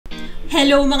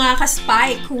Hello mga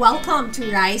ka-Spike! Welcome to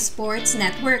Rise Sports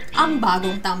Network, ang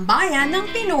bagong tambayan ng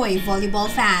Pinoy volleyball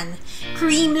fan.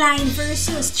 Creamline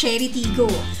versus Chery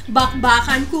Tiggo.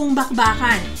 Bakbakan kung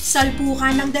bakbakan.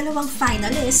 Salpukan ng dalawang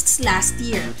finalists last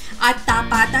year. At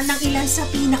tapatan ng ilan sa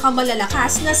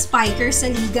pinakamalalakas na spiker sa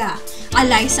liga.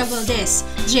 Alyssa Valdez,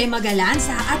 Gemma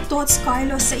Galanza at Tots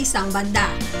Carlos sa isang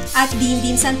banda. At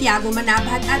Din Santiago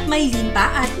Manabat at Maylin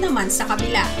Paat naman sa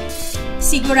kabila.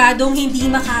 Siguradong hindi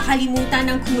makakalimutan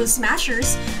ng Cool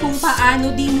Smashers kung paano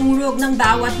dinurog ng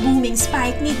bawat booming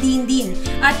spike ni Din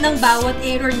at ng bawat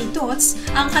error ni Tots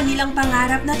ang kanilang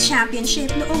pangarap na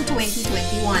championship noong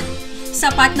 2021.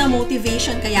 Sapat na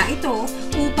motivation kaya ito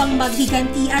upang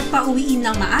maghiganti at pauwiin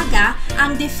ng maaga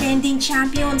ang defending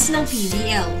champions ng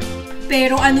PVL.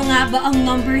 Pero ano nga ba ang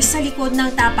numbers sa likod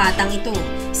ng tapatang ito?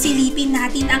 Silipin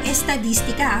natin ang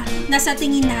estadistika na sa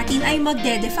tingin natin ay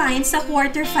magde-define sa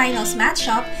quarterfinals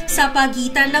matchup sa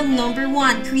pagitan ng number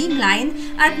 1 Creamline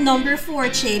at number 4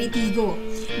 Chery Tiggo.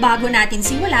 Bago natin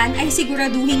simulan ay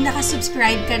siguraduhin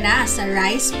nakasubscribe ka na sa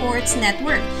Rise Sports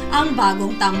Network, ang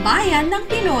bagong tambayan ng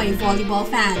Pinoy volleyball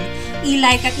fan.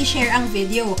 I-like at i-share ang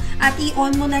video at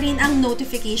i-on mo na rin ang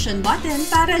notification button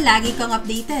para lagi kang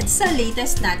updated sa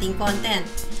latest nating content.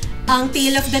 Ang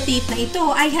tail of the tape na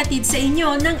ito ay hatid sa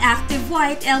inyo ng Active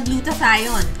White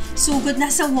L-Glutathione. Sugod na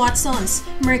sa Watsons,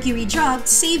 Mercury Drug,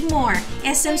 Save More,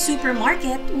 SM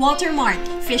Supermarket, Walter Mart,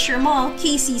 Fisher Mall,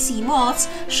 KCC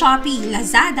Malls, Shopee,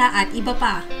 Lazada at iba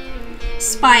pa.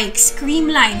 Spikes,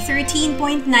 Creamline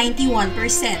 13.91%,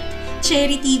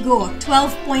 Chery Tiggo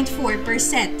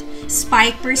 12.4%.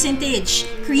 Spike percentage,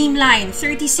 Creamline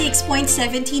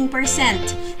 36.17%,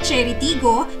 Chery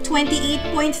Tiggo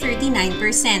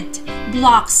 28.39%,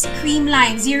 blocks,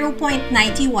 Creamline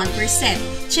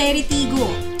 0.91%, Chery Tiggo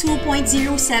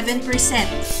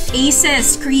 2.07%,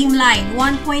 aces, Creamline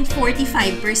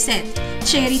 1.45%,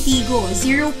 Chery Tiggo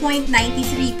 0.93%,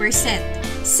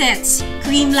 sets,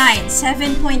 Creamline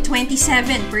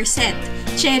 7.27%,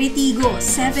 Chery Tiggo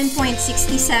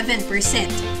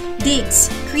 7.67%, digs,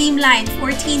 Creamline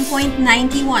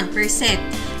 14.91%,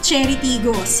 Chery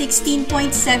Tiggo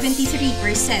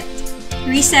 16.73%,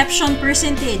 reception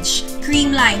percentage,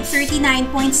 Creamline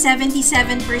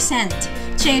 39.77%,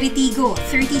 Chery Tiggo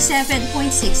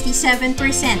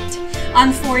 37.67%,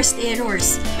 unforced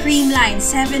errors, Creamline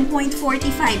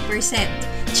 7.45%,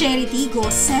 Chery Tiggo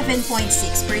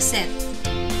 7.6%.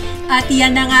 At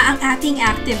yan na nga ang ating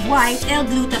Active White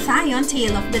L-Glutathione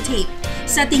tail of the tape.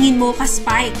 Sa tingin mo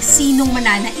ka-Spike, sinong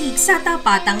mananaig sa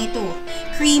tapatang ito?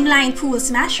 Creamline Cool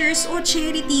Smashers o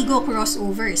Chery Tiggo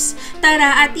crossovers?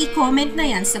 Tara at i-comment na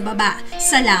yan sa baba.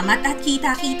 Salamat at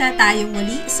kita-kita tayong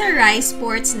muli sa Rise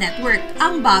Sports Network,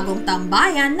 ang bagong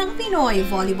tambayan ng Pinoy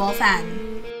volleyball fan.